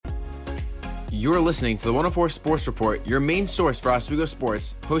You're listening to the 104 Sports Report, your main source for Oswego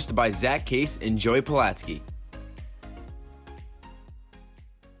sports, hosted by Zach Case and Joey Pulatsky.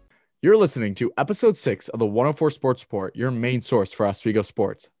 You're listening to episode 6 of the 104 Sports Report, your main source for Oswego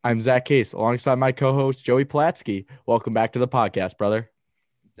sports. I'm Zach Case, alongside my co-host Joey Pulatsky. Welcome back to the podcast, brother.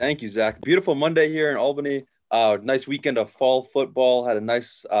 Thank you, Zach. Beautiful Monday here in Albany. Nice weekend of fall football. Had a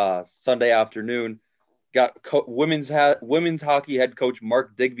nice Sunday afternoon. Got women's hockey head coach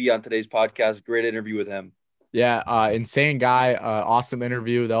Mark Digby on today's podcast. Great interview with him. Yeah, insane guy. Awesome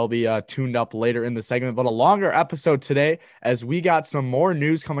interview. That'll be tuned up later in the segment, but a longer episode today as we got some more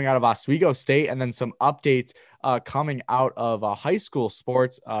news coming out of Oswego State and then some updates coming out of high school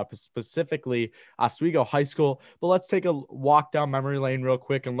sports, specifically Oswego High School. But let's take a walk down memory lane real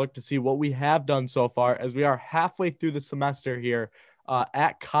quick and look to see what we have done so far as we are halfway through the semester here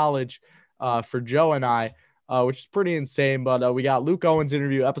at college for Joe and I. Which is pretty insane, but we got Luke Owens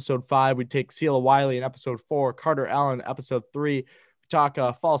interview, episode 5. We take Celia Wiley in episode 4, Carter Allen, episode 3. We talk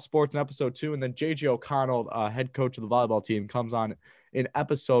fall sports in episode 2, and then JJ O'Connell, head coach of the volleyball team, comes on in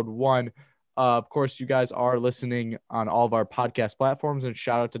episode 1. Of course, you guys are listening on all of our podcast platforms, and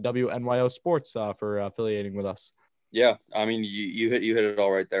shout out to WNYO Sports for affiliating with us. Yeah, I mean, you hit it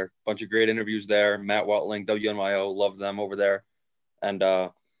all right there. Bunch of great interviews there. Matt Watling, WNYO, love them over there. And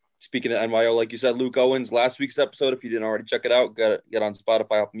speaking of NYO, like you said, Luke Owens, last week's episode, if you didn't already check it out, get on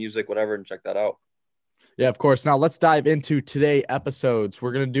Spotify, Apple Music, whatever, and check that out. Yeah, of course. Now let's dive into today's episodes.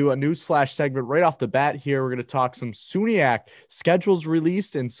 We're going to do a news flash segment right off the bat here. We're going to talk some SUNYAC schedules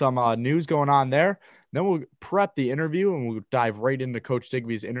released and some news going on there. Then we'll prep the interview and we'll dive right into Coach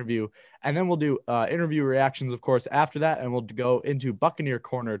Digby's interview. And then we'll do interview reactions, of course, after that. And we'll go into Buccaneer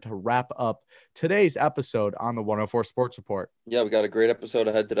Corner to wrap up today's episode on the 104 Sports Report. Yeah, we got a great episode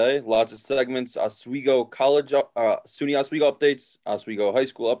ahead today. Lots of segments, Oswego College, SUNY Oswego updates, Oswego High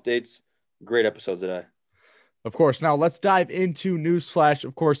School updates. Great episode today. Of course. Now let's dive into Newsflash.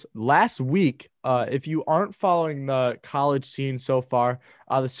 Of course, last week, if you aren't following the college scene so far,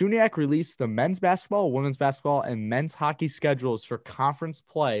 the SUNYAC released the men's basketball, women's basketball, and men's hockey schedules for conference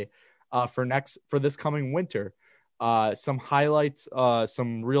play for this coming winter. Some highlights,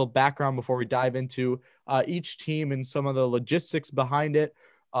 some real background before we dive into each team and some of the logistics behind it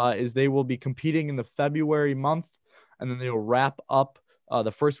is they will be competing in the February month, and then they will wrap up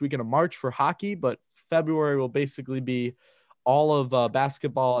the first weekend of March for hockey, but February will basically be all of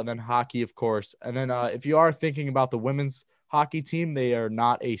basketball and then hockey, of course. And then if you are thinking about the women's hockey team, they are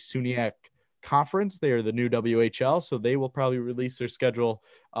not a SUNYAC conference. They are the new WHL, so they will probably release their schedule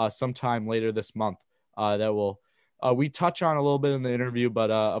sometime later this month. That will we touch on a little bit in the interview,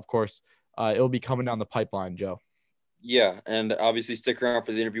 but of course, it'll be coming down the pipeline, Joe. Yeah, and obviously stick around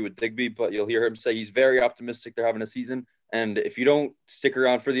for the interview with Digby, but you'll hear him say he's very optimistic they're having a season. And if you don't stick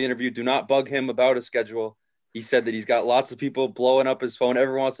around for the interview, do not bug him about a schedule. He said that he's got lots of people blowing up his phone.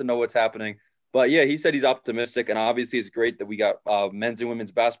 Everyone wants to know what's happening. But, yeah, he said he's optimistic, and obviously it's great that we got men's and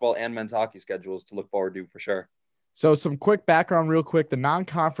women's basketball and men's hockey schedules to look forward to for sure. So some quick background real quick. The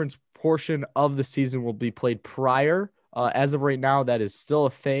non-conference portion of the season will be played prior. As of right now, that is still a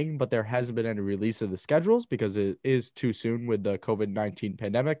thing, but there hasn't been any release of the schedules because it is too soon with the COVID-19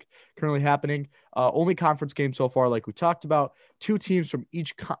 pandemic currently happening. Only conference games so far, like we talked about. 2 teams from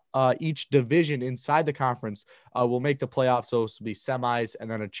each division inside the conference will make the playoffs. So this will be semis and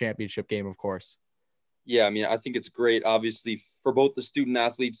then a championship game, of course. Yeah, I mean, I think it's great, obviously, for both the student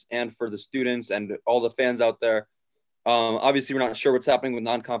athletes and for the students and all the fans out there. Obviously, we're not sure what's happening with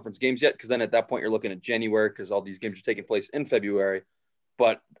non-conference games yet, because then at that point you're looking at January because all these games are taking place in February.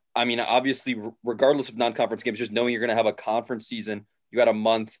 But, I mean, obviously, regardless of non-conference games, just knowing you're going to have a conference season, you got a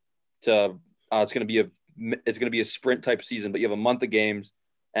month to it's going to be a sprint type season, but you have a month of games.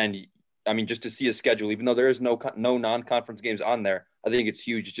 And, I mean, just to see a schedule, even though there is no non-conference games on there, I think it's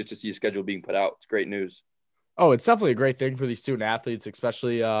huge just to see a schedule being put out. It's great news. Oh, it's definitely a great thing for these student athletes,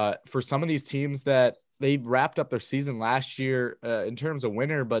 especially for some of these teams that they wrapped up their season last year in terms of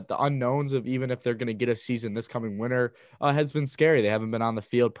winter, but the unknowns of even if they're going to get a season this coming winter has been scary. They haven't been on the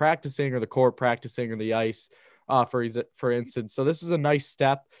field practicing or the court practicing or the ice, for instance. So this is a nice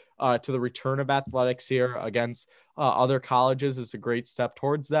step to the return of athletics here against other colleges. It's a great step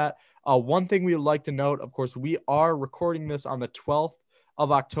towards that. One thing we would like to note, of course, we are recording this on the 12th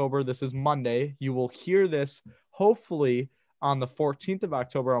of October. This is Monday. You will hear this hopefully on the 14th of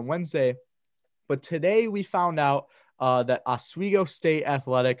October on Wednesday. But today we found out that Oswego State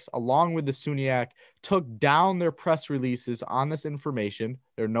Athletics, along with the SUNYAC, took down their press releases on this information.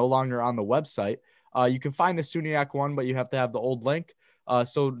 They're no longer on the website. You can find the SUNYAC one, but you have to have the old link.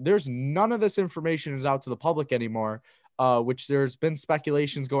 So there's none of this information is out to the public anymore. which there's been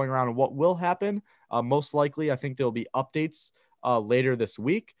speculations going around on what will happen. Most likely, I think there'll be updates later this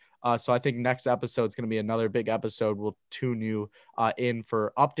week. So I think next episode is going to be another big episode. We'll tune you in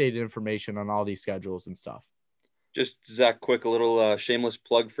for updated information on all these schedules and stuff. Just Zach, quick, a little shameless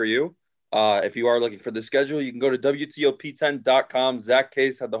plug for you. If you are looking for the schedule, you can go to WTOP10.com. Zach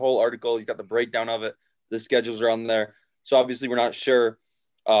Case had the whole article. He's got the breakdown of it. The schedules are on there. So obviously we're not sure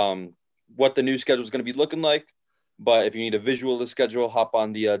what the new schedule is going to be looking like. But if you need a visual of the schedule, hop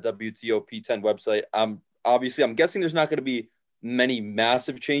on the WTOP10 website. Obviously, I'm guessing there's not going to be many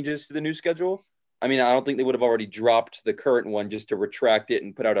massive changes to the new schedule. I mean, I don't think they would have already dropped the current one just to retract it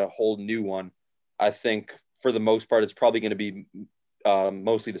and put out a whole new one. I think for the most part, it's probably going to be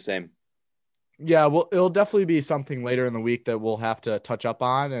mostly the same. Yeah, well, it'll definitely be something later in the week that we'll have to touch up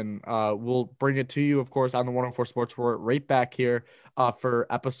on, and we'll bring it to you, of course, on the 104 Sports Report right back here for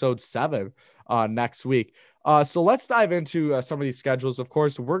episode 7 next week. So let's dive into some of these schedules. Of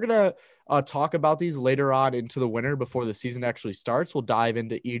course, we're going to talk about these later on into the winter before the season actually starts. We'll dive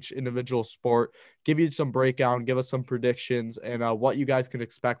into each individual sport, give you some breakdown, give us some predictions, and what you guys can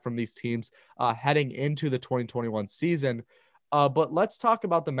expect from these teams heading into the 2021 season. But let's talk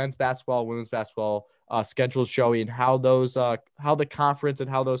about the men's basketball, women's basketball schedules, Joey, and how the conference and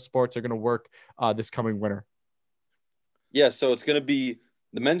how those sports are going to work this coming winter. Yeah, so it's going to be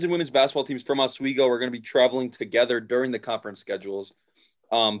the men's and women's basketball teams from Oswego are going to be traveling together during the conference schedules.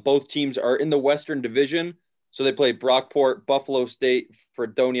 Both teams are in the Western Division, so they play Brockport, Buffalo State,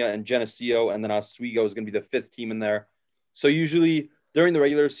 Fredonia, and Geneseo, and then Oswego is going to be the 5th team in there. So usually during the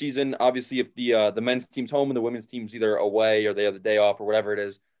regular season, obviously, if the men's team's home and the women's team's either away or they have the day off or whatever it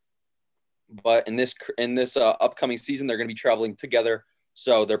is, but in this upcoming season, they're going to be traveling together.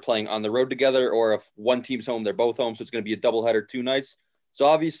 So they're playing on the road together, or if one team's home, they're both home. So it's going to be a doubleheader 2 nights. So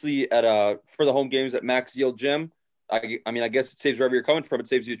obviously, for the home games at Max Yield Gym, I mean, I guess it saves wherever you're coming from. It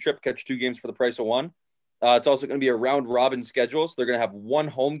saves you a trip, catch 2 games for the price of 1. It's also going to be a round robin schedule, so they're going to have 1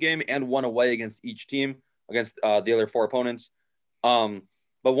 home game and 1 away against each team against the other 4 opponents. But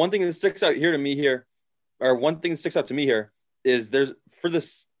one thing that sticks out to me here is there's for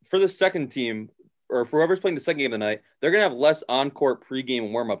the second team, or for whoever's playing the second game of the night, they're gonna have less on-court pregame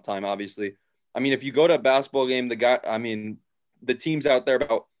and warm-up time. Obviously, I mean, if you go to a basketball game, the team's out there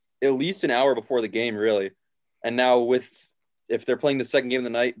about at least an hour before the game, really. And now if they're playing the second game of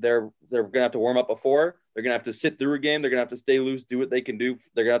the night, they're gonna have to warm up before. They're gonna have to sit through a game. They're gonna have to stay loose, do what they can do.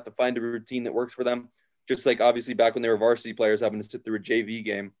 They're gonna have to find a routine that works for them. Just like obviously back when they were varsity players having to sit through a JV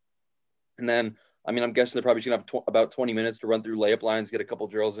game. And then, I mean, I'm guessing they're probably going to have about 20 minutes to run through layup lines, get a couple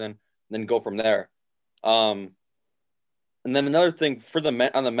drills in, and then go from there. And then another thing for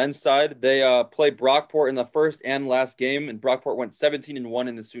on the men's side, they play Brockport in the first and last game. And Brockport went 17-1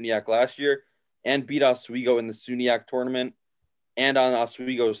 in the SUNYAC last year and beat Oswego in the SUNYAC tournament and on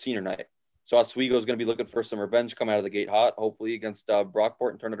Oswego's senior night. So Oswego is going to be looking for some revenge, come out of the gate hot, hopefully against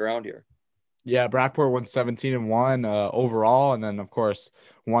Brockport and turn it around here. Yeah, Brockport won 17-1 overall, and then of course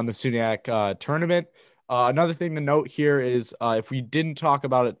won the SUNYAC tournament. Another thing to note here is if we didn't talk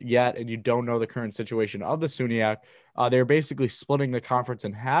about it yet, and you don't know the current situation of the SUNYAC, they're basically splitting the conference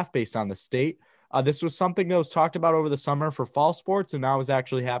in half based on the state. This was something that was talked about over the summer for fall sports, and now is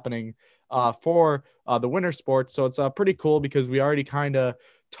actually happening for the winter sports. So it's pretty cool because we already kind of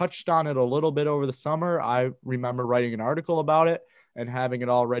touched on it a little bit over the summer. I remember writing an article about it and having it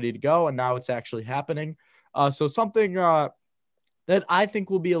all ready to go, and now it's actually happening. So something that I think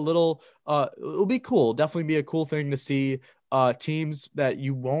will be it'll be cool. Definitely be a cool thing to see teams that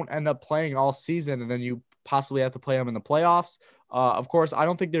you won't end up playing all season, and then you possibly have to play them in the playoffs. Of course, I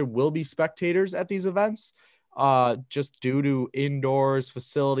don't think there will be spectators at these events. Just due to indoors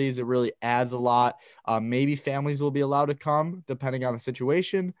facilities, it really adds a lot. Maybe families will be allowed to come depending on the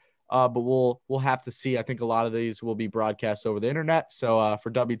situation. But we'll have to see. I think a lot of these will be broadcast over the internet. So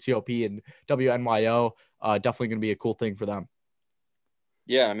for WTOP and WNYO, definitely going to be a cool thing for them.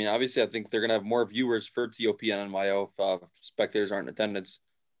 Yeah, I mean, obviously, I think they're going to have more viewers for TOP and NYO if spectators aren't in attendance.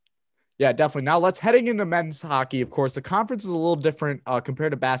 Yeah, definitely. Now let's heading into men's hockey. Of course, the conference is a little different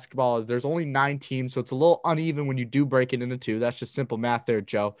compared to basketball. There's only 9 teams, so it's a little uneven when you do break it into 2. That's just simple math there,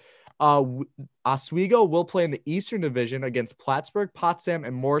 Joe. Oswego will play in the Eastern Division against Plattsburgh, Potsdam,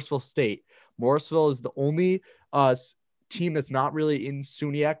 and Morrisville State. Morrisville is the only team that's not really in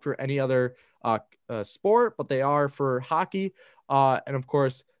SUNYAC for any other sport, but they are for hockey. And of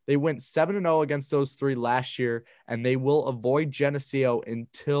course, they went 7-0 against those 3 last year, and they will avoid Geneseo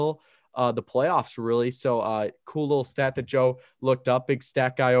until the playoffs, really. So cool little stat that Joe looked up, big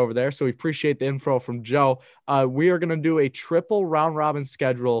stat guy over there. So we appreciate the info from Joe. We are going to do a triple round robin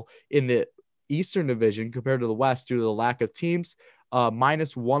schedule in the Eastern Division compared to the West due to the lack of teams,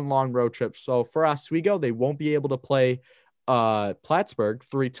 minus one long road trip. So for Oswego, they won't be able to play Plattsburgh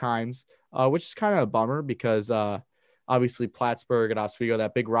 3 times, which is kind of a bummer because obviously Plattsburgh and Oswego,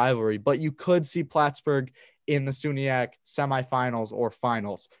 that big rivalry, but you could see Plattsburgh in the SUNYAC semifinals or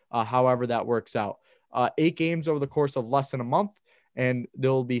finals, however that works out. 8 games over the course of less than a month, and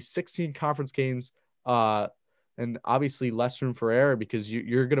there will be 16 conference games, and obviously less room for error because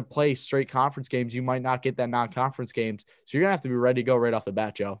you're going to play straight conference games. You might not get that non-conference games, so you're going to have to be ready to go right off the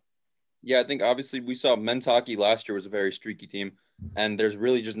bat, Joe. Yeah, I think obviously we saw men's hockey last year was a very streaky team, and there's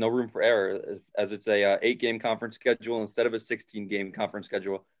really just no room for error as it's a 8-game conference schedule instead of a 16-game conference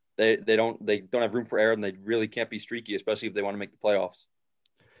schedule. They don't have room for error, and they really can't be streaky, especially if they want to make the playoffs.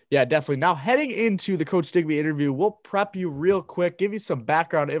 Yeah, definitely. Now, heading into the Coach Digby interview, we'll prep you real quick, give you some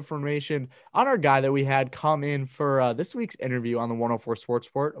background information on our guy that we had come in for this week's interview on the 104 Sports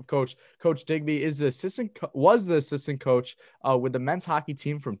Report. Of course, Coach Digby is was the assistant coach with the men's hockey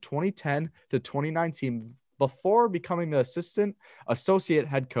team from 2010 to 2019 before becoming the associate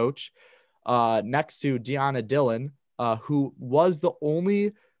head coach next to Deanna Dillon, who was the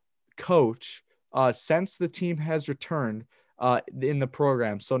only coach since the team has returned in the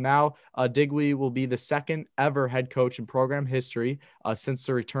program. So now Digby will be the second ever head coach in program history since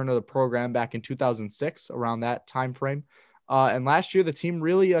the return of the program back in 2006, around that time frame. And last year, the team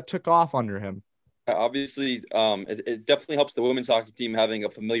really took off under him. Obviously, it definitely helps the women's hockey team having a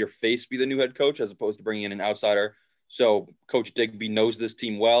familiar face be the new head coach as opposed to bringing in an outsider. So Coach Digby knows this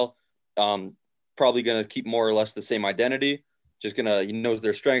team well, probably going to keep more or less the same identity. He knows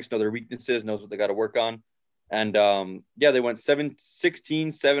their strengths, know their weaknesses, knows what they got to work on. And they went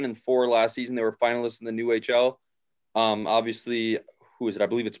 7-4 last season. They were finalists in the new HL. Obviously, who is it? I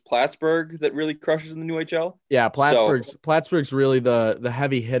believe it's Plattsburgh that really crushes in the new HL. Yeah, Plattsburgh's really the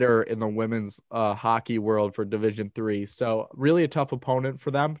heavy hitter in the women's hockey world for Division III. So really a tough opponent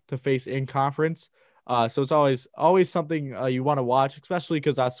for them to face in conference. So it's always something you want to watch, especially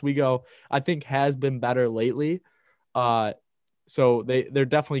because Oswego, I think, has been better lately. So they're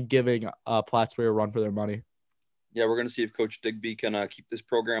definitely giving Plattsburgh a run for their money. Yeah, we're going to see if Coach Digby can keep this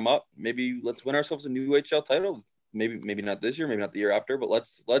program up. Maybe let's win ourselves a new HL title. Maybe not this year, maybe not the year after, but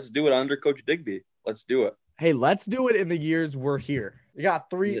let's do it under Coach Digby. Let's do it. Hey, let's do it in the years we're here. You got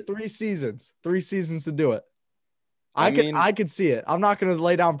three seasons to do it. I could see it. I'm not going to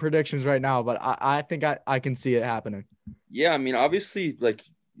lay down predictions right now, but I think I can see it happening. Yeah, I mean, obviously,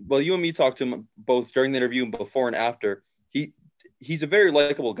 you and me talked to him both during the interview and before and after. He's a very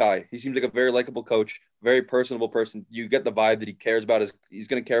likable guy. He seems like a very likable coach, very personable person. You get the vibe that he cares about he's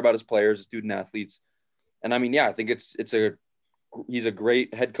going to care about his players, his student athletes. And I mean, yeah, I think he's a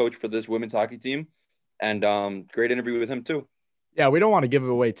great head coach for this women's hockey team, and great interview with him too. Yeah, we don't want to give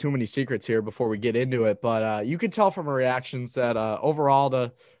away too many secrets here before we get into it, but you can tell from our reactions that overall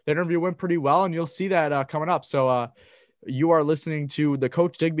the interview went pretty well, and you'll see that coming up. So you are listening to the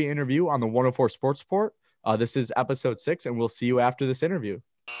Coach Digby interview on the 104 Sports Report. This is episode 6, and we'll see you after this interview.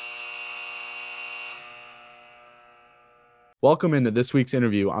 Welcome into this week's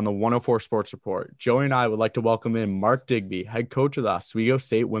interview on the 104 Sports Report. Joey and I would like to welcome in Mark Digby, head coach of the Oswego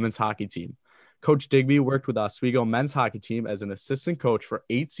State women's hockey team. Coach Digby worked with the Oswego men's hockey team as an assistant coach for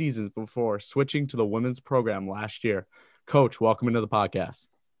 8 seasons before switching to the women's program last year. Coach, welcome into the podcast.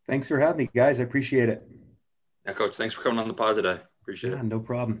 Thanks for having me, guys. I appreciate it. Yeah, Coach, thanks for coming on the pod today. Appreciate it. No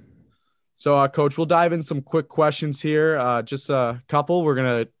problem. So, Coach, we'll dive in some quick questions here. Just a couple. We're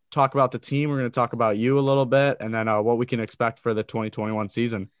going to talk about the team. We're going to talk about you a little bit, and then what we can expect for the 2021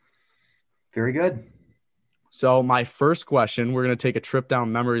 season. Very good. So my first question, we're going to take a trip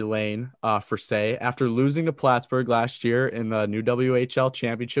down memory lane for say. After losing to Plattsburgh last year in the new WHL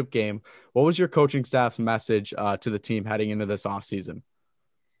championship game, what was your coaching staff's message to the team heading into this offseason?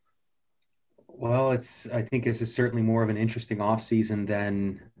 Well, I think this is certainly more of an interesting offseason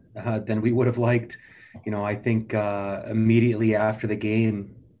than we would have liked. I think immediately after the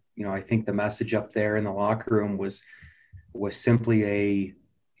game, I think the message up there in the locker room was simply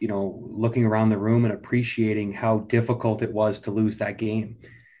looking around the room and appreciating how difficult it was to lose that game.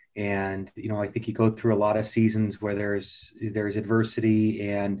 And, I think you go through a lot of seasons where there's adversity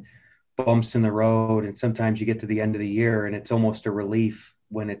and bumps in the road. And sometimes you get to the end of the year and it's almost a relief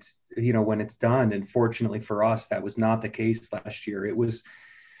when it's done. And fortunately for us, that was not the case last year. It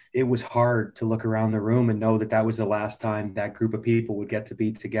was hard to look around the room and know that was the last time that group of people would get to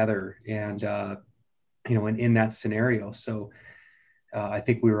be together and, in that scenario. So I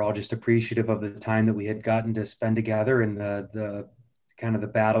think we were all just appreciative of the time that we had gotten to spend together and the kind of the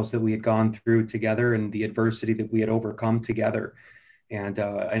battles that we had gone through together and the adversity that we had overcome together. And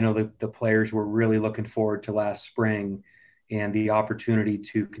I know the players were really looking forward to last spring and the opportunity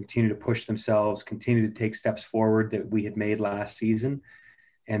to continue to push themselves, continue to take steps forward that we had made last season.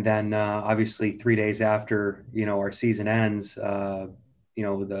 And then obviously 3 days after, our season ends, the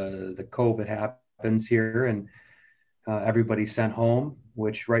COVID happens here, and everybody's sent home,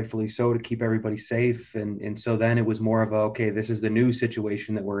 which rightfully so, to keep everybody safe. And so then it was more of okay, this is the new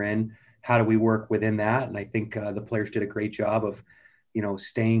situation that we're in. How do we work within that? And I think the players did a great job of,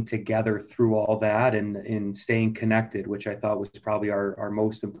 staying together through all that and staying connected, which I thought was probably our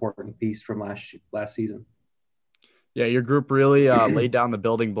most important piece from last season. Yeah, your group really laid down the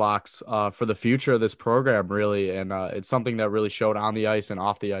building blocks for the future of this program, really. And it's something that really showed on the ice and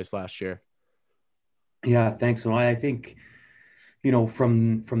off the ice last year. Yeah, thanks. And I think,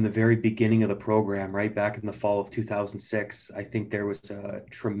 from the very beginning of the program, right back in the fall of 2006, I think there was a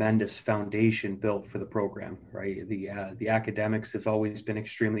tremendous foundation built for the program, right? The academics have always been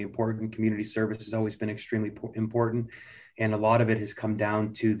extremely important. Community service has always been extremely important. And a lot of it has come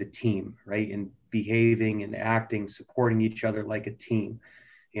down to the team, right? And behaving and acting, supporting each other like a team.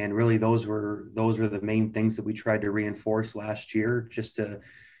 And really those were the main things that we tried to reinforce last year, just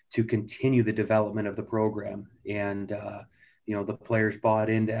to continue the development of the program. And the players bought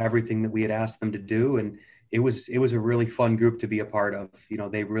into everything that we had asked them to do, and it was a really fun group to be a part of.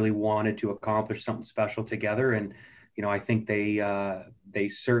 They really wanted to accomplish something special together, and I think they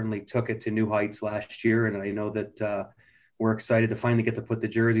certainly took it to new heights last year. And I know that we're excited to finally get to put the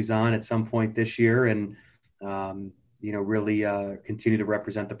jerseys on at some point this year, and really continue to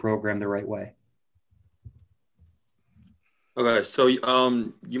represent the program the right way. Okay, so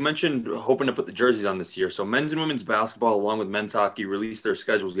you mentioned hoping to put the jerseys on this year. So men's and women's basketball, along with men's hockey, released their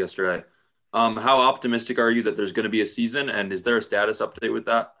schedules yesterday. How optimistic are you that there's going to be a season, and is there a status update with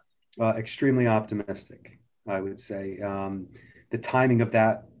that? Extremely optimistic, I would say. The timing of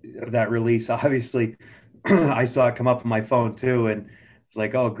that release, obviously, I saw it come up on my phone too, and it's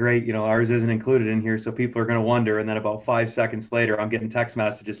like, oh, great, ours isn't included in here, so people are going to wonder. And then about 5 seconds later, I'm getting text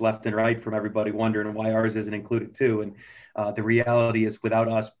messages left and right from everybody wondering why ours isn't included too. And the reality is, with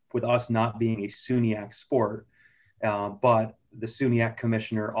us not being a SUNYAC sport, but the SUNYAC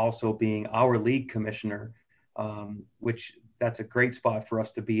commissioner also being our league commissioner, which that's a great spot for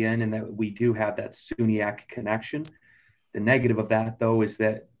us to be in, and that we do have that SUNYAC connection. The negative of that, though, is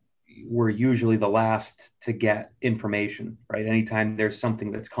that we're usually the last to get information, right? Anytime there's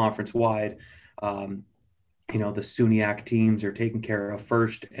something that's conference wide, the SUNYAC teams are taken care of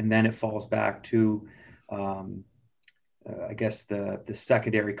first, and then it falls back to I guess the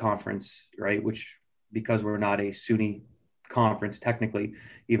secondary conference, right? Which, because we're not a SUNY conference technically,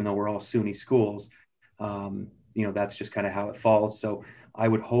 even though we're all SUNY schools, that's just kind of how it falls. So I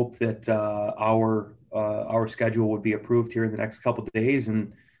would hope that our schedule would be approved here in the next couple of days,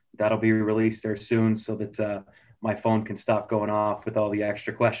 and that'll be released there soon, so that my phone can stop going off with all the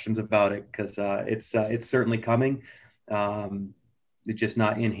extra questions about it, because it's certainly coming. It's just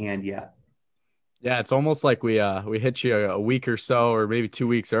not in hand yet. Yeah, it's almost like we hit you a week or so, or maybe 2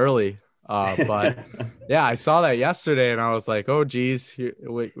 weeks early. But yeah, I saw that yesterday, and I was like, oh, geez,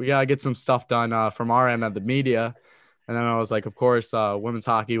 we gotta get some stuff done from our end of the media. And then I was like, of course, women's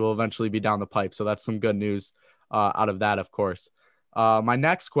hockey will eventually be down the pipe. So that's some good news out of that, of course. My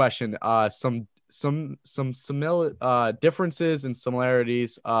next question, some similar differences and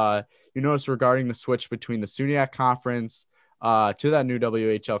similarities you noticed regarding the switch between the SUNYAC conference to that new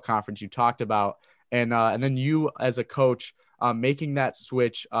WHL conference you talked about, and then you as a coach making that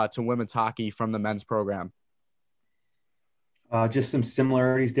switch to women's hockey from the men's program. Just some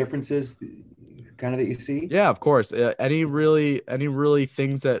similarities, differences, kind of that you see. Yeah, of course. Any really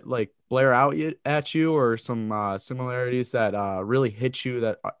things that like blare out at you, or some similarities that really hit you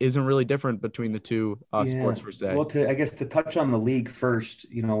that isn't really different between the two sports per se? Well, I guess to touch on the league first,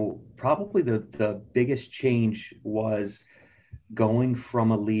 probably the biggest change was going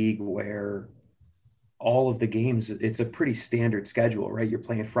from a league where all of the games, it's a pretty standard schedule, right? You're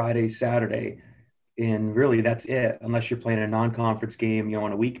playing Friday, Saturday, and really that's it, unless you're playing a non-conference game,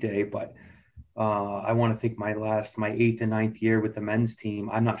 on a weekday. But I want to think my 8th and 9th year with the men's team,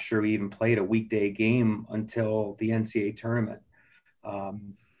 I'm not sure we even played a weekday game until the NCAA tournament.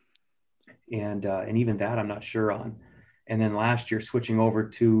 And even that I'm not sure on. And then last year, switching over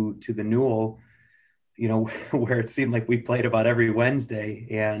to the Newell, where it seemed like we played about every Wednesday.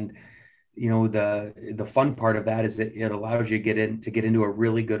 And the fun part of that is that it allows you to get into a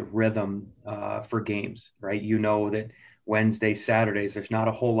really good rhythm for games, right? That Wednesday, Saturdays, there's not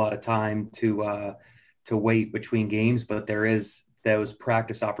a whole lot of time to wait between games, but there is those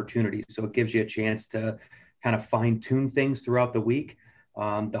practice opportunities. So it gives you a chance to kind of fine tune things throughout the week.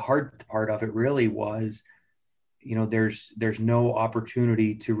 The hard part of it really was, there's no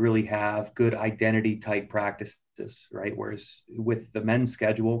opportunity to really have good identity type practices, right? Whereas with the men's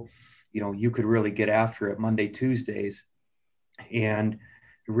schedule, you could really get after it Monday, Tuesdays, and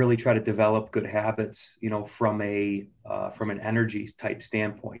really try to develop good habits, from an energy type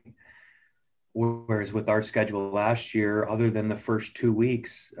standpoint. Whereas with our schedule last year, other than the first 2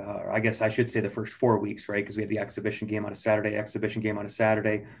 weeks, I guess I should say the first 4 weeks, right? Because we had the exhibition game on a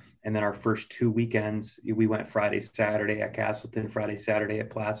Saturday, and then our first 2 weekends, we went Friday, Saturday at Castleton, Friday, Saturday at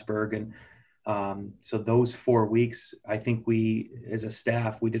Plattsburgh. And so those 4 weeks, I think we, as a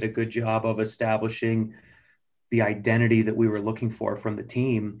staff, we did a good job of establishing the identity that we were looking for from the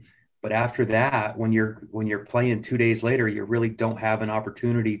team. But after that, when you're playing 2 days later, you really don't have an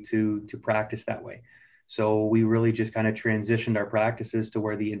opportunity to practice that way. So we really just kind of transitioned our practices to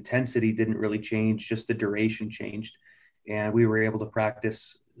where the intensity didn't really change, just the duration changed. And we were able to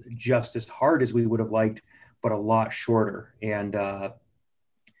practice just as hard as we would have liked, but a lot shorter. And I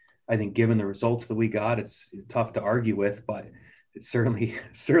think given the results that we got, it's tough to argue with, but it's certainly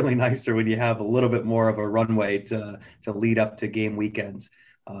nicer when you have a little bit more of a runway to lead up to game weekends.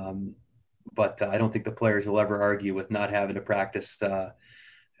 But I don't think the players will ever argue with not having to practice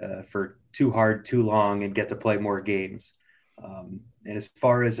for too hard, too long, and get to play more games. And as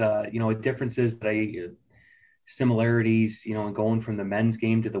far as differences similarities, in going from the men's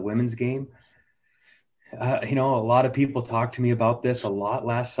game to the women's game, a lot of people talked to me about this a lot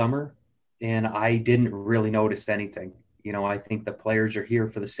last summer, and I didn't really notice anything. I think the players are here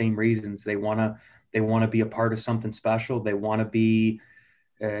for the same reasons. They want to be a part of something special. They want to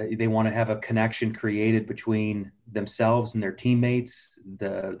have a connection created between themselves and their teammates,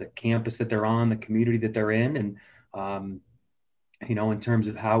 the campus that they're on, the community that they're in. And, in terms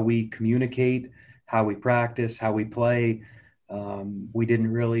of how we communicate, how we practice, how we play, we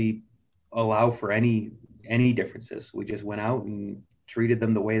didn't really allow for any differences. We just went out and treated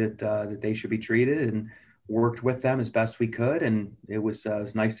them the way that they should be treated, and worked with them as best we could. And it was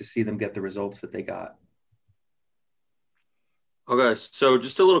nice to see them get the results that they got. Okay, so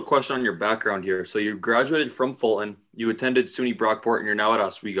just a little question on your background here. So you graduated from Fulton, you attended SUNY Brockport, and you're now at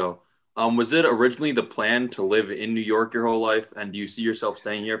Oswego. Was it originally the plan to live in New York your whole life? And do you see yourself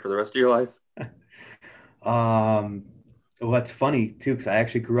staying here for the rest of your life? Well, that's funny too, because I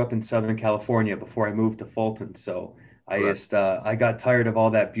actually grew up in Southern California before I moved to Fulton. So I got tired of all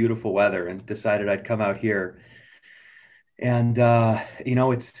that beautiful weather and decided I'd come out here. And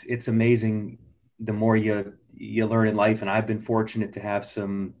it's amazing the more you learn in life. And I've been fortunate to have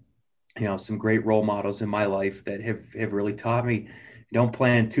some great role models in my life that have really taught me, don't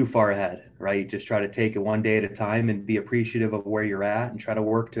plan too far ahead, right? Just try to take it one day at a time and be appreciative of where you're at, and try to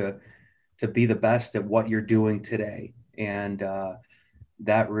work to be the best at what you're doing today. And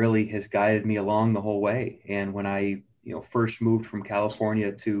that really has guided me along the whole way. And when I first moved from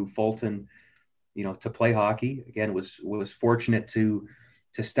California to Fulton, to play hockey, again, was fortunate to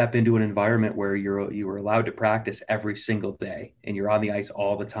step into an environment where you were allowed to practice every single day, and you're on the ice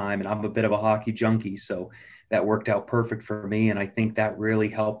all the time. And I'm a bit of a hockey junkie, so that worked out perfect for me. And I think that really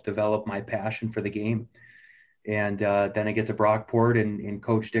helped develop my passion for the game. And then I get to Brockport, and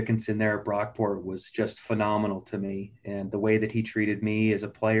Coach Dickinson there at Brockport was just phenomenal to me, and the way that he treated me as a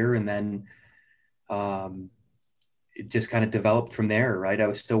player. And then it just kind of developed from there, right? I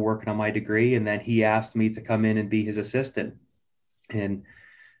was still working on my degree, and then he asked me to come in and be his assistant. And,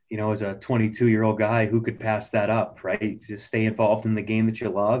 as a 22-year-old guy, who could pass that up, right? Just stay involved in the game that you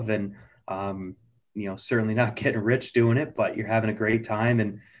love. And, certainly not getting rich doing it, but you're having a great time.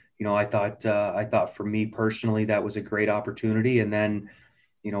 And, I thought for me personally, that was a great opportunity. And then,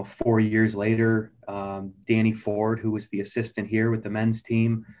 4 years later, Danny Ford, who was the assistant here with the men's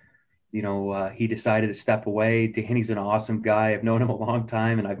team, he decided to step away. Danny's an awesome guy. I've known him a long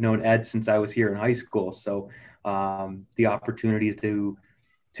time, and I've known Ed since I was here in high school. So the opportunity to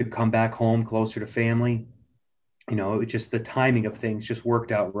come back home closer to family, just the timing of things just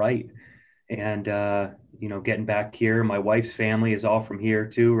worked out right. And, getting back here, my wife's family is all from here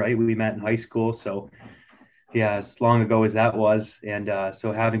too, right? We met in high school. So yeah, as long ago as that was. And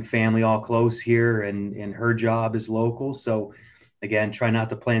so having family all close here, and her job is local. So again, try not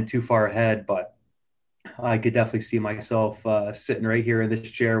to plan too far ahead, but I could definitely see myself sitting right here in this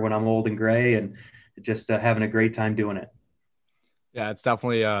chair when I'm old and gray, and just having a great time doing it. Yeah, it's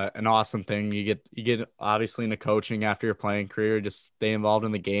definitely an awesome thing. You get obviously into coaching after your playing career, just stay involved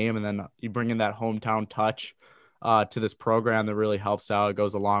in the game, and then you bring in that hometown touch to this program that really helps out. It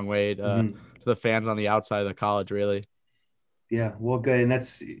goes a long way to the fans on the outside of the college, really. Yeah, well, good. And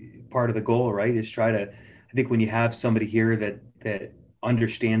that's part of the goal, right? Is try to, I think when you have somebody here that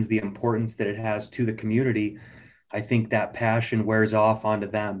understands the importance that it has to the community, I think that passion wears off onto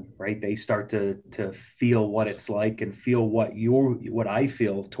them, right? They start to feel what it's like and feel what I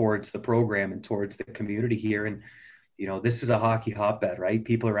feel towards the program and towards the community here. And, this is a hockey hotbed, right?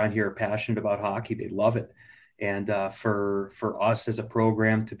 People around here are passionate about hockey. They love it. And for us as a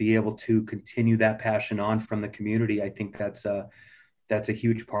program to be able to continue that passion on from the community, I think that's a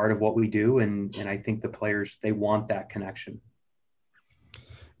huge part of what we do. And I think the players, they want that connection.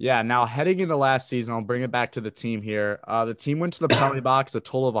 Yeah, now heading into last season, I'll bring it back to the team here. The team went to the penalty box a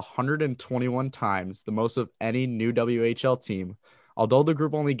total of 121 times, the most of any new WHL team. Although the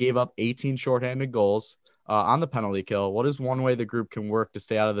group only gave up 18 shorthanded goals on the penalty kill, what is one way the group can work to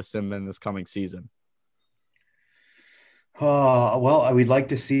stay out of the sim in this coming season? Well, we'd like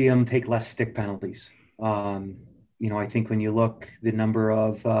to see them take less stick penalties. I think when you look the number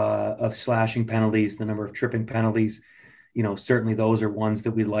of slashing penalties, the number of tripping penalties, certainly those are ones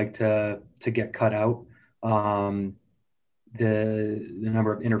that we'd like to get cut out. The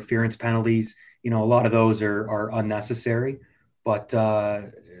number of interference penalties, a lot of those are unnecessary. But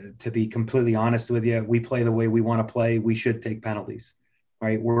to be completely honest with you, we play the way we want to play. We should take penalties,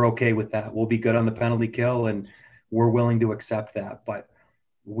 right? We're okay with that. We'll be good on the penalty kill, and we're willing to accept that. But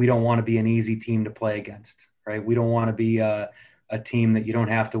we don't want to be an easy team to play against, right? We don't want to be a team that you don't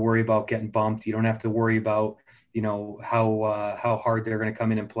have to worry about getting bumped. You don't have to worry about how hard they're going to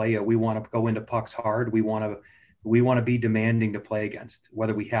come in and play you. We want to go into pucks hard. We want to be demanding to play against,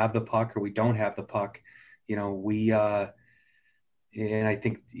 whether we have the puck or we don't have the puck. And I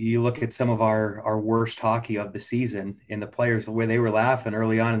think you look at some of our worst hockey of the season, and the players, the way they were laughing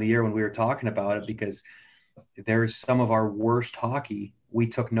early on in the year when we were talking about it, because there's some of our worst hockey. We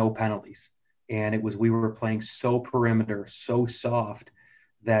took no penalties, and we were playing so perimeter, so soft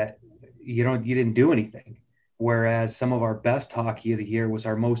that you didn't do anything. Whereas some of our best hockey of the year was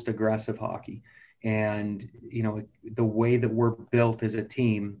our most aggressive hockey. And, the way that we're built as a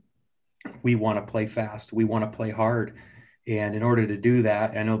team, we want to play fast. We want to play hard. And in order to do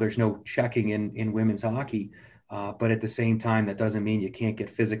that, I know there's no checking in women's hockey, but at the same time, that doesn't mean you can't get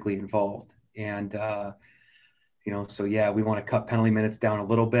physically involved. And, so yeah, we want to cut penalty minutes down a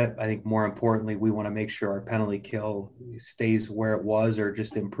little bit. I think more importantly, we want to make sure our penalty kill stays where it was or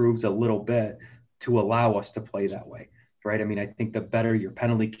just improves a little bit to allow us to play that way, right? I mean, I think the better your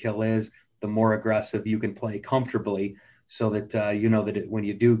penalty kill is, the more aggressive you can play comfortably, so that when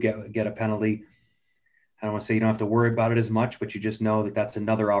you do get a penalty, I don't want to say you don't have to worry about it as much, but you just know that that's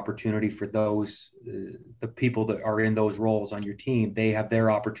another opportunity for those the people that are in those roles on your team. They have their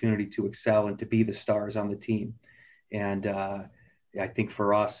opportunity to excel and to be the stars on the team. And I think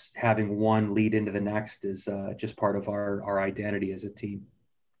for us, having one lead into the next is just part of our identity as a team.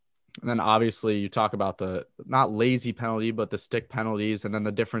 And then obviously you talk about the not lazy penalty, but the stick penalties, and then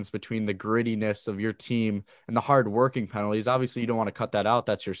the difference between the grittiness of your team and the hard working penalties. Obviously you don't want to cut that out.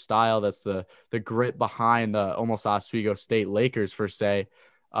 That's your style. That's the grit behind the almost Oswego State Lakers per se.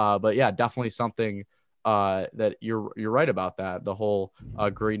 But yeah, definitely something that you're right about that. The whole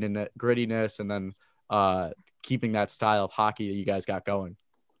grittiness and then keeping that style of hockey that you guys got going.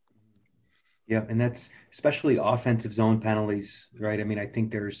 Yeah, and that's especially offensive zone penalties, right? I mean, I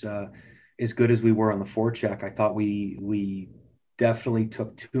think there's as good as we were on the forecheck, I thought we definitely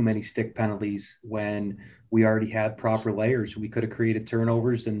took too many stick penalties when we already had proper layers. We could have created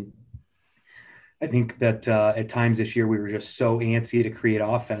turnovers, and I think that at times this year we were just so antsy to create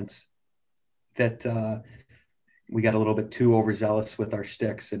offense that we got a little bit too overzealous with our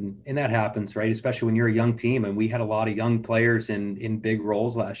sticks, and that happens, right? Especially when you're a young team, and we had a lot of young players in big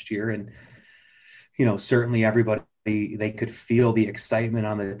roles last year, and certainly everybody, they could feel the excitement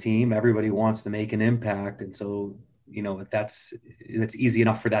on the team. Everybody wants to make an impact. And so, that's easy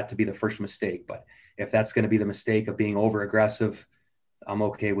enough for that to be the first mistake. But if that's going to be the mistake of being over aggressive, I'm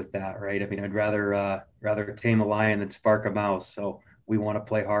okay with that. Right. I mean, I'd rather tame a lion than spark a mouse. So we want to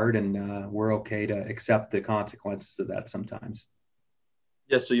play hard, and we're okay to accept the consequences of that sometimes.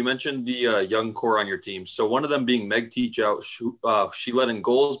 Yeah, so you mentioned the young core on your team. So one of them being Meg Teachout, she led in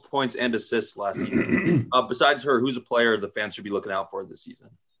goals, points, and assists last season. Besides her, who's a player the fans should be looking out for this season?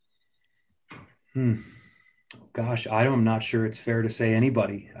 Gosh, I'm not sure it's fair to say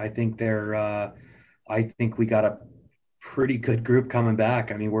anybody. I think I think we got a pretty good group coming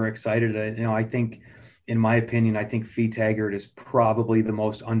back. I mean, we're excited. I think, in my opinion, I think Fee Taggart is probably the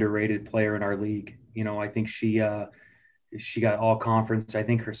most underrated player in our league. I think she got all conference. I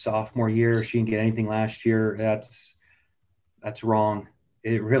think her sophomore year, she didn't get anything last year. That's wrong.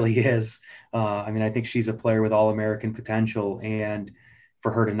 It really is. I mean, I think she's a player with all-American potential. And,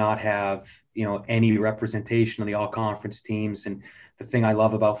 for her to not have, any representation on the all conference teams. And the thing I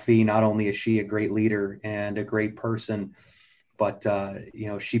love about Fee, not only is she a great leader and a great person, but,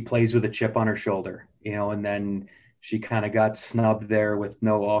 she plays with a chip on her shoulder, and then she kind of got snubbed there with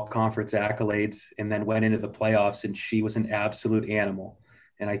no all conference accolades and then went into the playoffs and she was an absolute animal.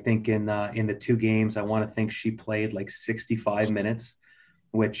 And I think in the 2 games, I want to think she played like 65 minutes,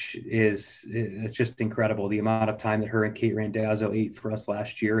 which it's just incredible. The amount of time that her and Kate Randazzo ate for us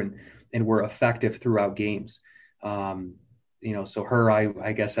last year and were effective throughout games. So her,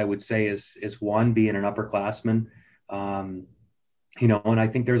 I guess I would say is one, being an upperclassman. And I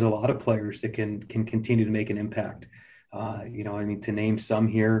think there's a lot of players that can continue to make an impact. To name some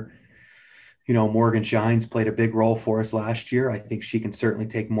here, Morgan Shines played a big role for us last year. I think she can certainly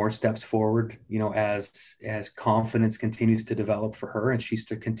take more steps forward, as confidence continues to develop for her and she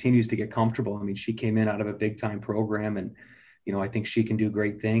continues to get comfortable. I mean, she came in out of a big time program and, I think she can do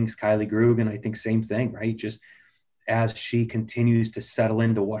great things. Kylie Grugan, I think same thing, right? Just as she continues to settle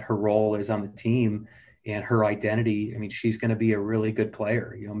into what her role is on the team and her identity, I mean, she's going to be a really good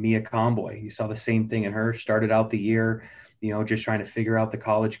player. Mia Comboy, you saw the same thing in her, started out the year, just trying to figure out the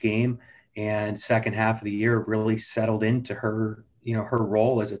college game, and second half of the year really settled into her, her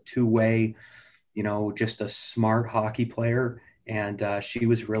role as a two-way, just a smart hockey player. And she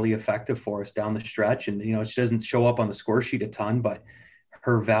was really effective for us down the stretch. And, she doesn't show up on the score sheet a ton, but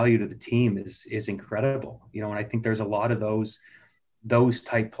her value to the team is incredible. And I think there's a lot of those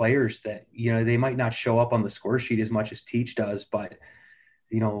type players that, they might not show up on the score sheet as much as Teach does, but,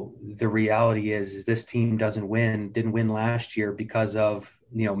 the reality is this team didn't win last year because of,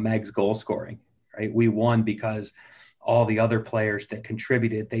 Meg's goal scoring, right? We won because all the other players that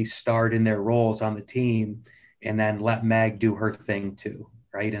contributed, they starred in their roles on the team and then let Meg do her thing too,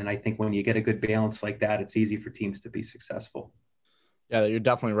 right? And I think when you get a good balance like that, it's easy for teams to be successful. Yeah, you're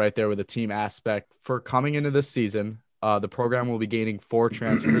definitely right there with the team aspect. For coming into this season, the program will be gaining 4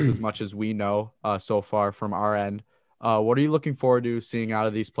 transfers as much as we know so far from our end. What are you looking forward to seeing out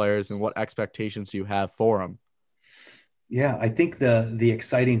of these players and what expectations do you have for them? Yeah, I think the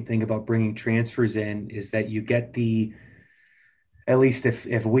exciting thing about bringing transfers in is that you get at least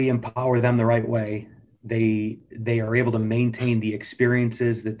if we empower them the right way, they are able to maintain the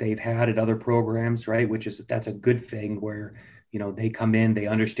experiences that they've had at other programs, right? That's a good thing where, they come in, they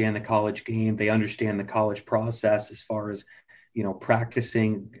understand the college game, they understand the college process as far as,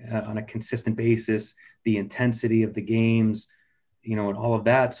 practicing on a consistent basis, the intensity of the games, and all of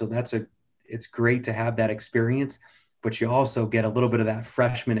that. So it's great to have that experience, but you also get a little bit of that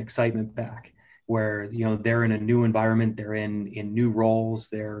freshman excitement back where, they're in a new environment, they're in new roles,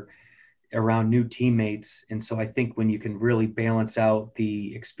 they're around new teammates. And so I think when you can really balance out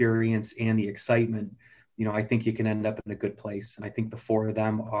the experience and the excitement, I think you can end up in a good place. And I think the 4 of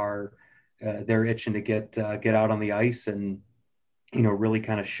them are, they're itching to get out on the ice and, really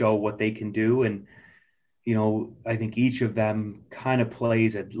kind of show what they can do. And, I think each of them kind of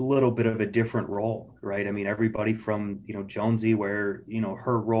plays a little bit of a different role, right? I mean, everybody from, Jonesy, where,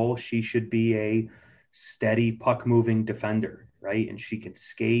 her role, she should be a steady puck moving defender, right? And she can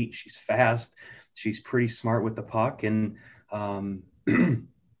skate, she's fast, she's pretty smart with the puck. And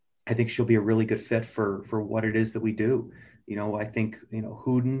I think she'll be a really good fit for what it is that we do. I think,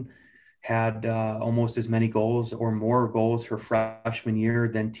 Hooden had almost as many goals or more goals her freshman year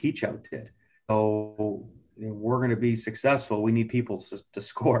than Teach Out did. So we're going to be successful. We need people to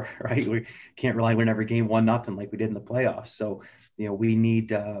score, right? We can't rely on every game 1-0 like we did in the playoffs. So, we need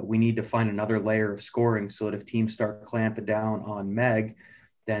to find another layer of scoring so that if teams start clamping down on Meg,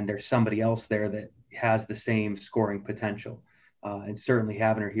 then there's somebody else there that has the same scoring potential. And certainly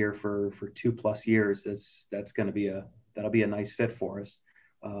having her here for 2+ years, that'll be a nice fit for us.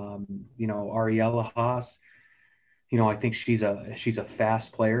 Ariella Haas, I think she's a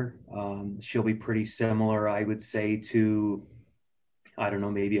fast player. She'll be pretty similar, I would say, to, I don't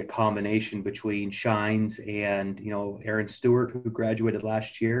know, maybe a combination between Shines and, Erin Stewart, who graduated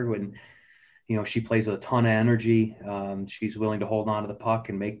last year. When, she plays with a ton of energy. She's willing to hold on to the puck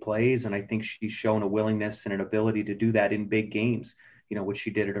and make plays. And I think she's shown a willingness and an ability to do that in big games, which she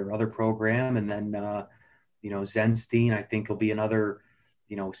did at her other program. And then, Zenstein, I think, will be another,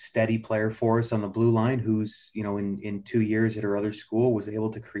 steady player for us on the blue line who's, in 2 years at her other school was able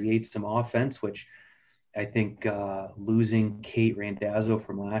to create some offense, which I think losing Kate Randazzo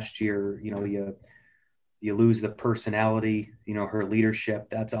from last year, you lose the personality, her leadership.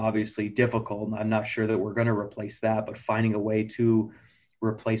 That's obviously difficult. I'm not sure that we're going to replace that, but finding a way to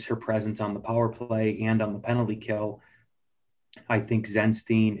replace her presence on the power play and on the penalty kill, I think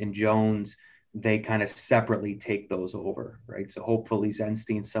Zenstein and Jones they kind of separately take those over, right? So hopefully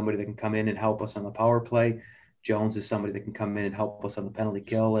Zenstein's somebody that can come in and help us on the power play. Jones is somebody that can come in and help us on the penalty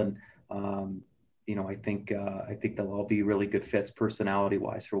kill. And, I think they'll all be really good fits personality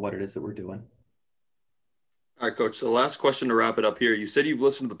wise for what it is that we're doing. All right, Coach. So last question to wrap it up here. You said you've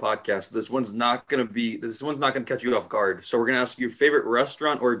listened to the podcast. This one's not going to catch you off guard. So we're going to ask you your favorite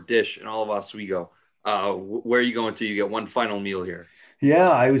restaurant or dish in all of Oswego. Where are you going to? You get one final meal here.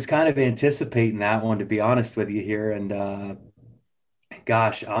 Yeah, I was kind of anticipating that one, to be honest with you here. And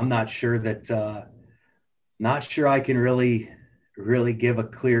gosh, I'm not sure I can really give a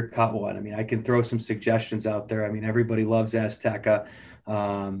clear cut one. I mean, I can throw some suggestions out there. I mean, everybody loves Azteca.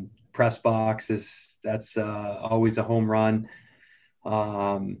 Press box that's always a home run.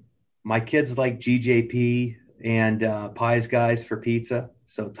 My kids like GJP and Pies Guys for pizza,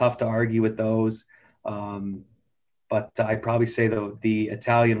 so tough to argue with those. But I'd probably say the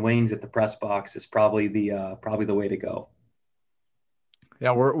Italian wings at the press box is probably the way to go.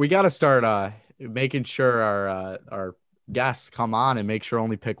 Yeah, we got to start making sure our guests come on and make sure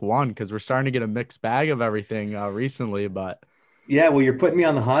only pick one, because we're starting to get a mixed bag of everything recently. But yeah, well, you're putting me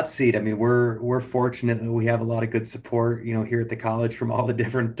on the hot seat. I mean, we're fortunate that we have a lot of good support, here at the college from all the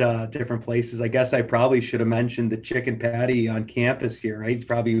different places. I guess I probably should have mentioned the chicken patty on campus here, right? It's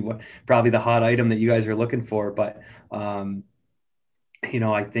probably the hot item that you guys are looking for. But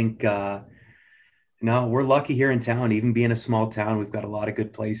I think no, we're lucky here in town. Even being a small town, we've got a lot of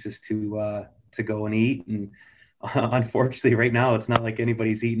good places to go and eat. And unfortunately, right now, it's not like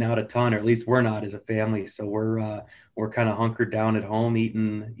anybody's eating out a ton, or at least we're not as a family. So we're kind of hunkered down at home,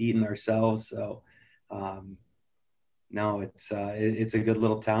 eating ourselves. So no, it's a good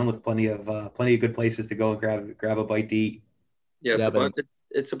little town with plenty of good places to go and grab a bite to eat. Yeah,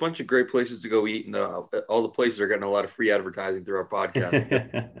 it's a bunch of great places to go eat, and all the places are getting a lot of free advertising through our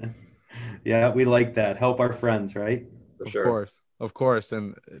podcast. Yeah, we like that. Help our friends, right? For sure. Of course.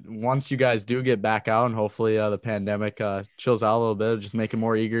 And once you guys do get back out, and hopefully the pandemic chills out a little bit, just make it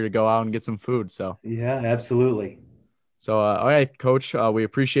more eager to go out and get some food. So yeah, absolutely. So, all right, Coach, we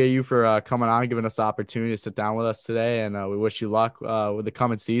appreciate you for coming on and giving us the opportunity to sit down with us today. And we wish you luck with the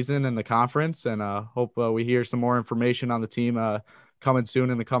coming season and the conference, and hope we hear some more information on the team coming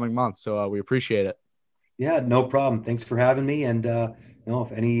soon in the coming months. So we appreciate it. Yeah, no problem. Thanks for having me. And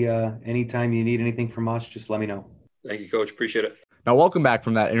if anytime you need anything from us, just let me know. Thank you, Coach. Appreciate it. Now, welcome back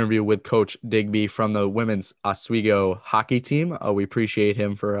from that interview with Coach Digby from the women's Oswego hockey team. We appreciate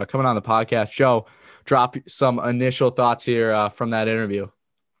him for coming on the podcast. Joe, drop some initial thoughts here from that interview.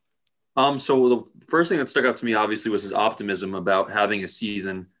 So the first thing that stuck out to me, obviously, was his optimism about having a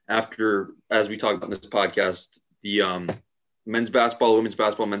season after, as we talked about in this podcast, the men's basketball, women's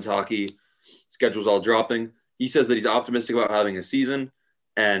basketball, men's hockey schedules all dropping. He says that he's optimistic about having a season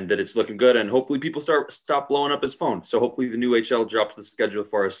and that it's looking good, and hopefully people stop blowing up his phone. So hopefully the new HL drops the schedule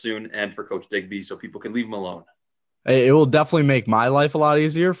for us soon, and for Coach Digby, so people can leave him alone. It will definitely make my life a lot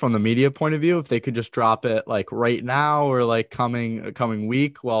easier from the media point of view if they could just drop it like right now or like coming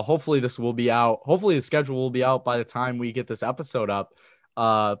week. Well, hopefully this will be out. Hopefully the schedule will be out by the time we get this episode up.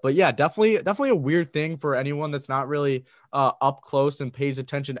 But yeah, definitely a weird thing for anyone that's not really up close and pays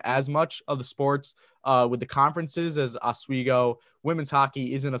attention as much of the sports with the conferences, as Oswego women's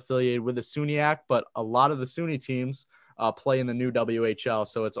hockey isn't affiliated with the SUNYAC, but a lot of the SUNY teams play in the new WHL.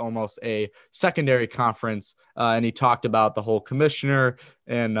 So it's almost a secondary conference. And he talked about the whole commissioner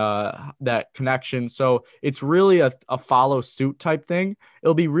and that connection. So it's really a follow suit type thing.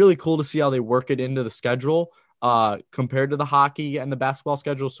 It'll be really cool to see how they work it into the schedule compared to the hockey and the basketball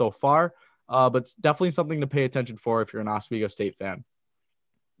schedule so far. But it's definitely something to pay attention for if you're an Oswego State fan.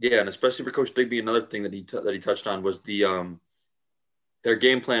 Yeah, and especially for Coach Digby, another thing that he touched on was their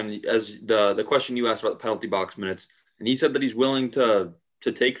game plan. As the question you asked about the penalty box minutes, and he said that he's willing to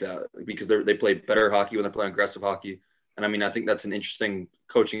take that because they play better hockey when they're playing aggressive hockey. And I mean, I think that's an interesting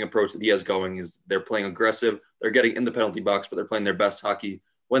coaching approach that he has going, is they're playing aggressive, they're getting in the penalty box, but they're playing their best hockey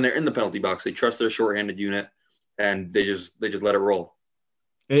when they're in the penalty box. They trust their shorthanded unit, and they just let it roll.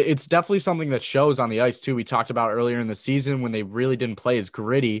 It's definitely something that shows on the ice too. We talked about earlier in the season when they really didn't play as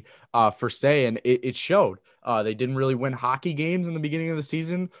gritty per se, and it showed. They didn't really win hockey games in the beginning of the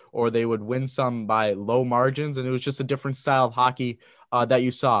season, or they would win some by low margins, and it was just a different style of hockey that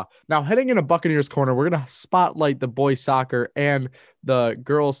you saw. Now, heading into Buccaneers Corner, we're going to spotlight the boys soccer and the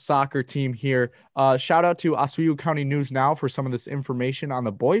girls soccer team here. Shout out to Oswego County News Now for some of this information on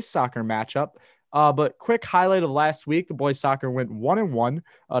the boys soccer matchup. But quick highlight of last week, the boys soccer went 1-1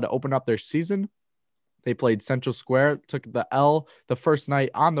 to open up their season. They played Central Square, took the L the first night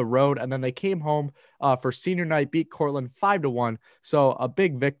on the road, and then they came home for senior night, beat Cortland 5-1. So a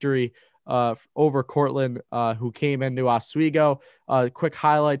big victory over Cortland, who came into Oswego. Quick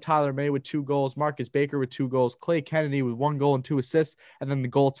highlight: Tyler May with 2 goals, Marcus Baker with 2 goals, Clay Kennedy with 1 goal and 2 assists, and then the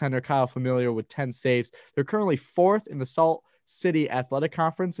goaltender Kyle Familiar with 10 saves. They're currently 4th in the Salt City Athletic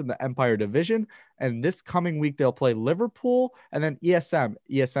Conference in the Empire Division, and this coming week they'll play Liverpool and then ESM.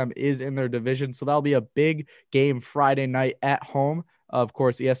 ESM is in their division, so that'll be a big game Friday night at home. Of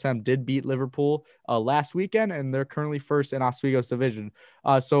course, ESM did beat Liverpool last weekend, and they're currently 1st in Oswego's division.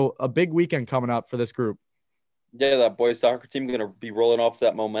 So a big weekend coming up for this group. Yeah, that boys soccer team going to be rolling off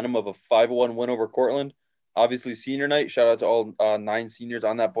that momentum of a 5-1 win over Cortland. Obviously, senior night. Shout out to all 9 seniors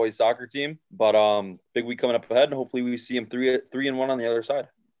on that boys soccer team. But big week coming up ahead, and hopefully we see them 3-1 on the other side.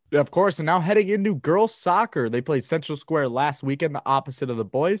 Yeah, of course. And now heading into girls soccer, they played Central Square last weekend, the opposite of the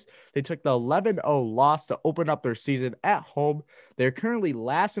boys. They took the 11-0 loss to open up their season at home. They're currently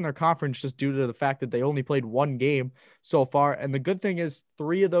last in their conference just due to the fact that they only played 1 game so far. And the good thing is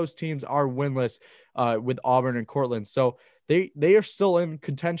 3 of those teams are winless with Auburn and Cortland. So they are still in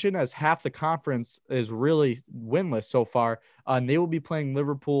contention, as half the conference is really winless so far. And they will be playing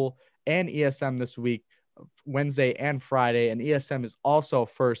Liverpool and ESM this week, Wednesday and Friday, and ESM is also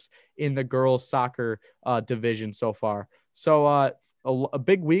 1st in the girls soccer division so far. So a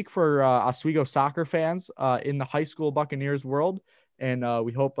big week for Oswego soccer fans in the high school Buccaneers world, and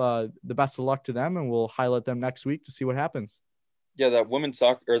we hope the best of luck to them, and we'll highlight them next week to see what happens. Yeah, that women's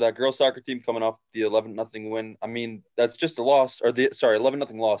soccer or that girls soccer team coming off the 11-0 win. I mean, that's just a loss, or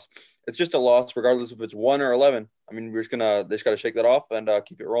 11-0 loss. It's just a loss regardless if it's 1 or 11. I mean, they just got to shake that off and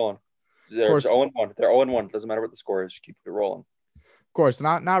keep it rolling. They're 0-1. They're 0-1. It doesn't matter what the score is. Just keep it rolling. Of course,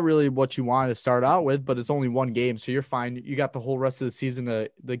 not really what you wanted to start out with, but it's only 1 game, so you're fine. You got the whole rest of the season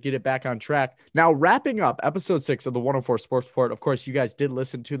to get it back on track. Now, wrapping up episode 6 of the 104 Sports Report. Of course, you guys did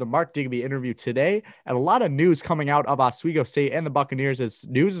listen to the Mark Digby interview today, and a lot of news coming out of Oswego State and the Buccaneers as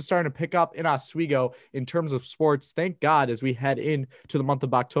news is starting to pick up in Oswego in terms of sports. Thank God, as we head into the month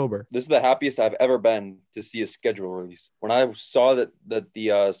of October. This is the happiest I've ever been to see a schedule release. When I saw that the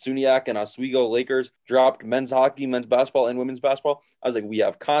SUNYAC and Oswego Lakers dropped men's hockey, men's basketball, and women's basketball, I was like, we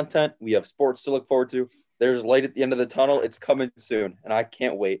have content. We have sports to look forward to. There's light at the end of the tunnel. It's coming soon, and I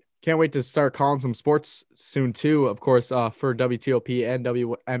can't wait. Can't wait to start calling some sports soon, too, of course, for WTOP and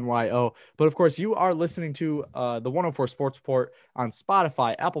WNYO. But, of course, you are listening to the 104 Sports Report on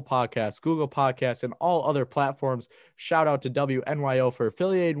Spotify, Apple Podcasts, Google Podcasts, and all other platforms. Shout out to WNYO for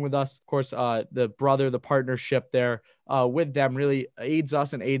affiliating with us. Of course, the partnership there with them really aids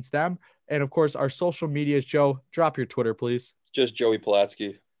us and aids them. And, of course, our social medias. Joe, drop your Twitter, please. It's just Joey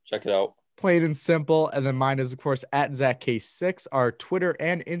Pulatsky. Check it out. Plain and simple. And then mine is, of course, at ZachK6. Our Twitter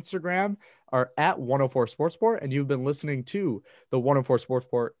and Instagram are at 104 Sports Report. And you've been listening to the 104 Sports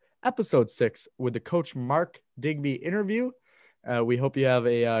Report episode 6 with the Coach Mark Digby interview. We hope you have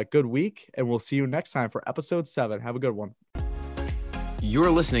a good week, and we'll see you next time for episode 7. Have a good one.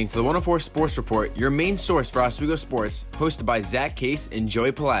 You're listening to the 104 Sports Report, your main source for Oswego sports, hosted by Zach Case and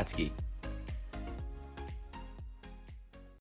Joey Pulatsky.